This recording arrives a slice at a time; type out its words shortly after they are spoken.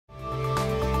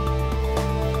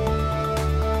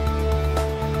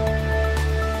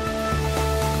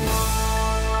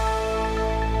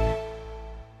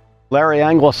Larry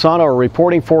Anglisano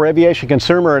reporting for Aviation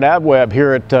Consumer and AvWeb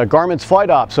here at Garmin's Flight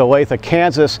Ops, Olathe,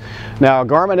 Kansas. Now,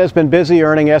 Garmin has been busy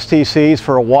earning STCs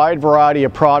for a wide variety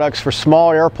of products for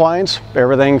small airplanes,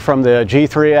 everything from the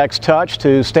G3X Touch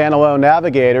to standalone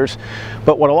navigators.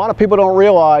 But what a lot of people don't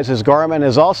realize is Garmin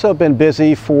has also been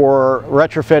busy for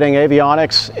retrofitting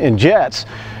avionics in jets,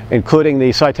 including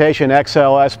the Citation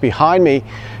XLS behind me.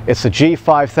 It's the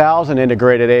G5000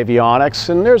 integrated avionics,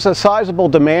 and there's a sizable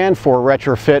demand for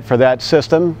retrofit for that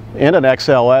system in an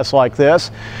XLS like this.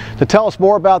 To tell us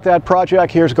more about that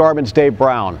project, here's Garmin's Dave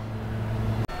Brown.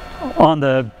 On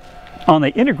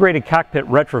the integrated cockpit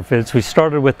retrofits, we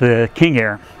started with the King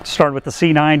Air. Started with the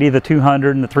C90, the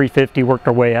 200, and the 350, worked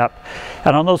our way up.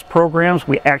 And on those programs,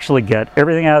 we actually get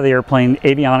everything out of the airplane,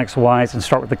 avionics-wise, and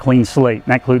start with a clean slate. And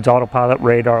that includes autopilot,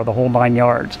 radar, the whole 9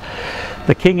 yards.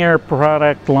 The King Air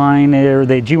product line,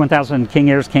 the G1000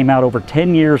 King Airs came out over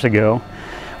 10 years ago.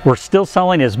 We're still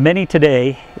selling as many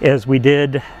today as we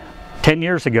did 10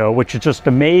 years ago, which is just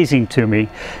amazing to me.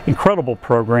 Incredible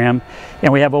program,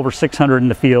 and we have over 600 in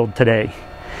the field today.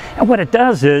 And what it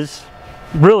does is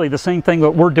really the same thing that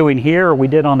we're doing here we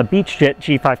did on the Beechjet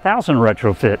G5000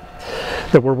 retrofit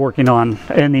that we're working on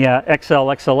in the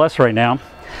XLS right now.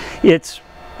 It's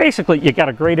basically, you got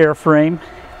a great airframe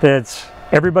that's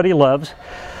everybody loves.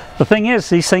 The thing is,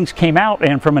 these things came out,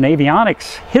 and from an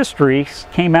avionics history,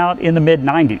 came out in the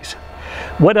mid-90s.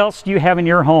 What else do you have in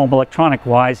your home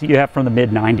electronic-wise that you have from the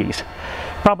mid-90s?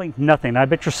 Probably nothing. I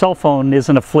bet your cell phone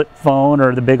isn't a flip phone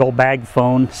or the big old bag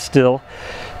phone still,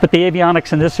 but the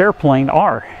avionics in this airplane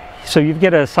are. So you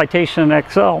get a Citation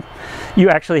Excel, you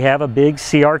actually have a big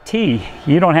CRT.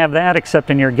 You don't have that except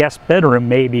in your guest bedroom,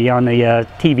 maybe on the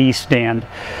TV stand.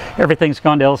 Everything's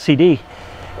gone to LCD.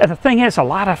 And the thing is, a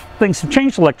lot of things have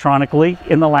changed electronically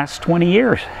in the last 20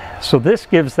 years. So this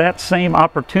gives that same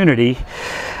opportunity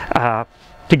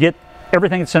to get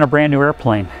everything that's in a brand new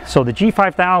airplane. So the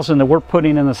G5000 that we're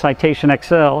putting in the Citation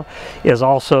XL is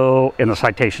also in the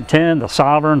Citation 10, the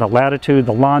Sovereign, the Latitude,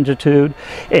 the Longitude,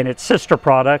 and its sister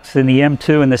products in the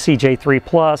M2 and the CJ3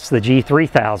 Plus, the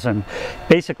G3000.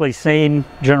 Basically same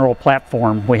general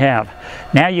platform we have.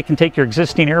 Now you can take your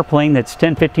existing airplane that's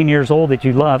 10, 15 years old that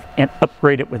you love and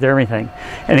upgrade it with everything.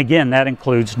 And again, that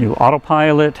includes new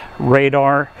autopilot,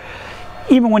 radar.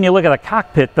 Even when you look at the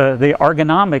cockpit, the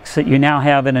ergonomics that you now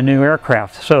have in a new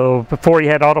aircraft. So before you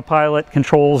had autopilot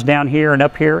controls down here and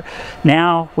up here,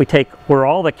 now we take where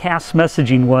all the CAS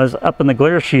messaging was up in the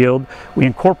glare shield, we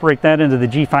incorporate that into the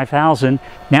G5000.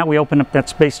 Now we open up that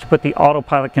space to put the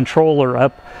autopilot controller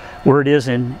up where it is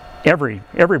in every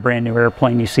brand new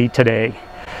airplane you see today.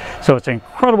 So it's an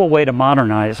incredible way to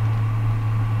modernize.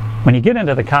 When you get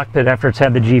into the cockpit after it's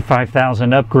had the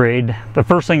G5000 upgrade, the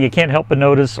first thing you can't help but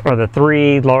notice are the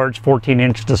 3 large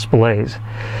 14-inch displays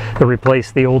that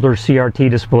replace the older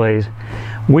CRT displays.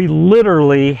 We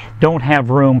literally don't have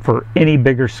room for any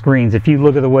bigger screens. If you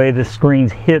look at the way the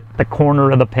screens hit the corner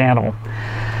of the panel,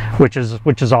 which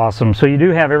is awesome. So you do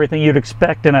have everything you'd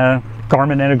expect in a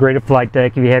Garmin integrated flight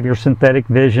deck. You have your synthetic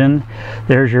vision,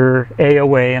 there's your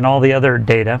AOA and all the other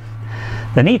data.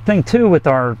 The neat thing too with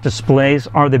our displays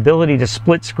are the ability to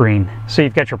split screen. So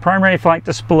you've got your primary flight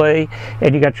display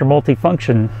and you got your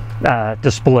multifunction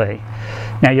display.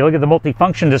 Now you look at the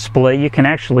multifunction display, you can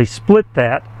actually split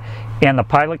that, and the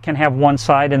pilot can have one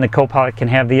side and the co-pilot can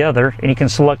have the other, and you can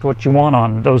select what you want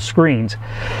on those screens.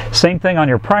 Same thing on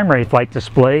your primary flight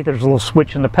display. There's a little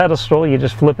switch in the pedestal, you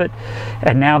just flip it,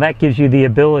 and now that gives you the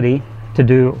ability to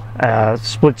do a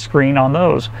split screen on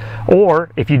those.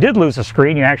 Or if you did lose a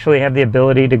screen, you actually have the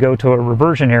ability to go to a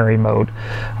reversionary mode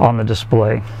on the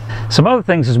display. Some other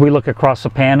things as we look across the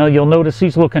panel, you'll notice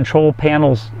these little control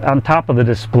panels on top of the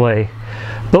display.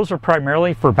 Those are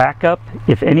primarily for backup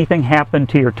if anything happened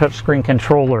to your touchscreen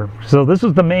controller. So this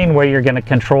is the main way you're going to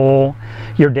control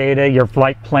your data, your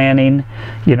flight planning,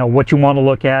 you know, what you want to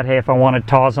look at. Hey, if I want to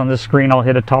TAWS on this screen, I'll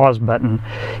hit a TAWS button.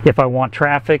 If I want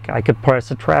traffic, I could press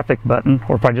the traffic button.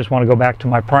 Or if I just want to go back to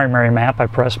my primary map, I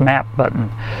press map button.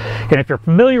 And if you're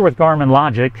familiar with Garmin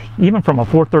logic, even from a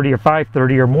 430 or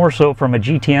 530 or more so from a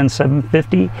GTN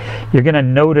 750, you're going to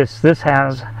notice this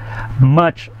has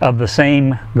much of the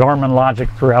same Garmin logic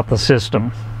throughout the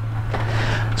system.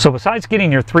 So besides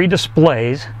getting your 3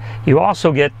 displays, you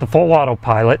also get the full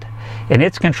autopilot, and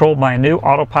it's controlled by a new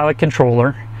autopilot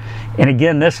controller. And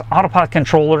again, this autopilot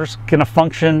controller is going to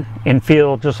function and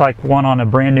feel just like one on a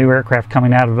brand new aircraft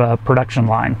coming out of a production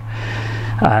line.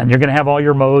 You're going to have all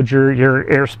your modes, your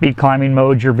airspeed climbing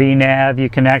modes, your VNAV. You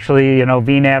can actually,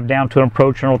 VNAV down to an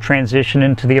approach and it'll transition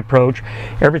into the approach.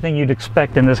 Everything you'd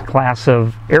expect in this class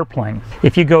of airplane.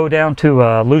 If you go down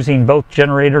to losing both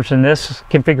generators in this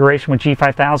configuration with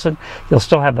G5000, you'll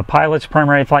still have the pilot's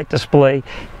primary flight display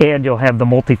and you'll have the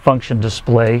multifunction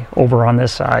display over on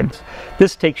this side.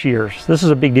 This takes years. This is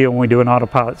a big deal when we do an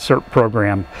autopilot cert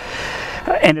program.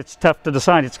 And it's tough to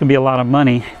decide. It's going to be a lot of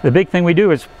money. The big thing we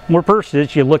do is, first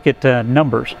is you look at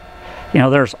numbers.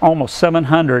 There's almost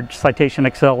 700 Citation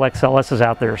Excel XLSs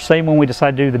out there. Same when we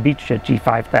decided to do the Beechjet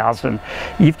G5000.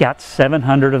 You've got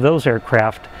 700 of those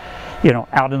aircraft,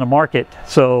 out in the market.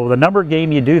 So the number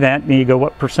game, you do that, and you go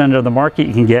what percent of the market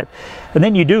you can get. And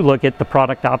then you do look at the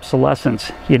product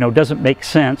obsolescence. Doesn't make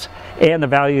sense, and the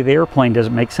value of the airplane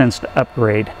doesn't make sense to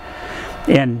upgrade.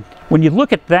 And when you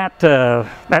look at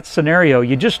that scenario,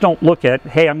 you just don't look at,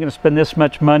 hey, I'm going to spend this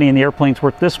much money and the airplane's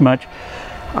worth this much.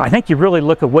 I think you really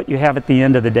look at what you have at the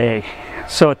end of the day.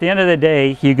 So at the end of the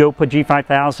day, you go put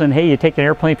G5000, hey, you take an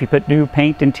airplane, if you put new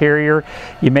paint interior,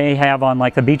 you may have on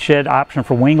like the Beechjet option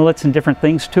for winglets and different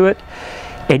things to it,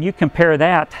 and you compare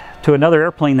that to another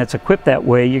airplane that's equipped that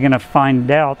way, you're going to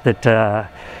find out that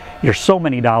you're so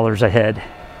many dollars ahead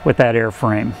with that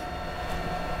airframe.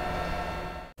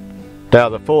 Now,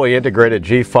 the fully integrated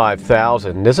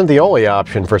G5000 isn't the only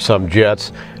option for some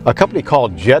jets. A company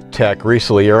called Jet Tech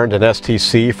recently earned an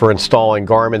STC for installing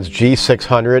Garmin's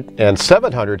G600 and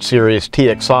 700 series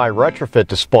TXI retrofit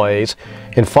displays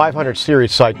in 500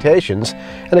 series Citations,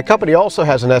 and the company also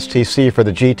has an STC for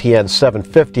the GTN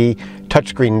 750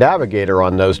 touchscreen navigator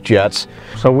on those jets.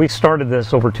 So we started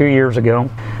this over 2 years ago.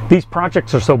 These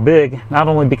projects are so big, not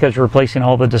only because you're replacing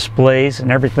all the displays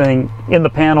and everything in the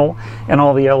panel and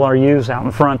all the LRUs out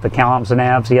in front, the comms and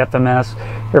navs, the FMS,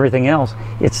 everything else,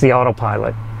 it's the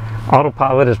autopilot.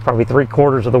 Autopilot is probably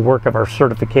 3/4 of the work of our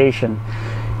certification.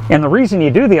 And the reason you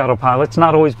do the autopilot, it's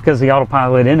not always because the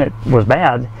autopilot in it was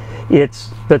bad, it's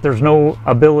that there's no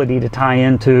ability to tie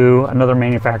into another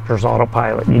manufacturer's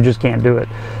autopilot. You just can't do it.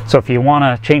 So if you want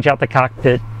to change out the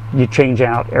cockpit, you change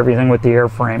out everything with the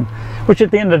airframe, which at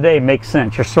the end of the day makes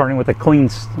sense. You're starting with a clean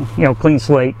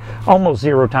slate, almost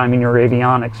zero time in your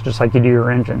avionics, just like you do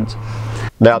your engines.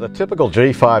 Now, the typical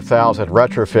G5000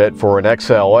 retrofit for an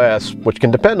XLS, which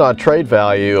can depend on trade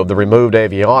value of the removed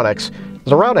avionics,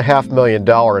 is around a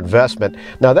 $500,000 investment.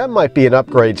 Now, that might be an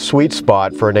upgrade sweet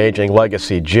spot for an aging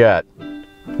legacy jet.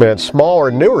 In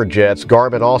smaller, newer jets,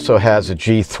 Garmin also has a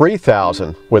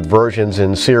G3000 with versions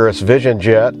in Cirrus Vision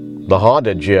jet, the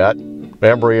HondaJet,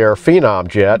 Embraer Phenom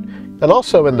jet, and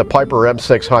also in the Piper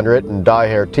M600 and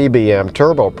Daher TBM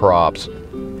turboprops.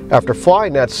 After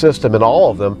flying that system in all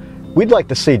of them, we'd like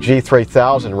to see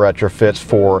G3000 retrofits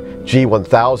for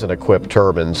G1000 equipped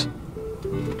turbines.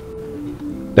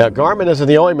 Now, Garmin isn't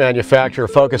the only manufacturer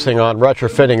focusing on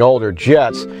retrofitting older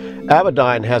jets.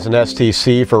 Aviation has an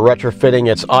STC for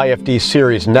retrofitting its IFD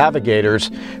series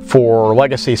navigators for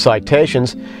legacy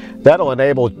Citations. That'll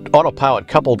enable autopilot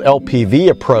coupled LPV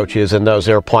approaches in those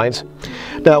airplanes.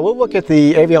 Now, we'll look at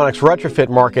the avionics retrofit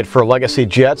market for legacy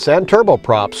jets and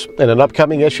turboprops in an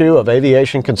upcoming issue of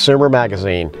Aviation Consumer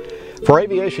Magazine. For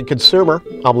Aviation Consumer,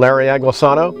 I'm Larry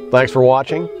Anglisano. Thanks for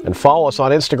watching, and follow us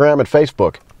on Instagram and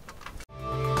Facebook.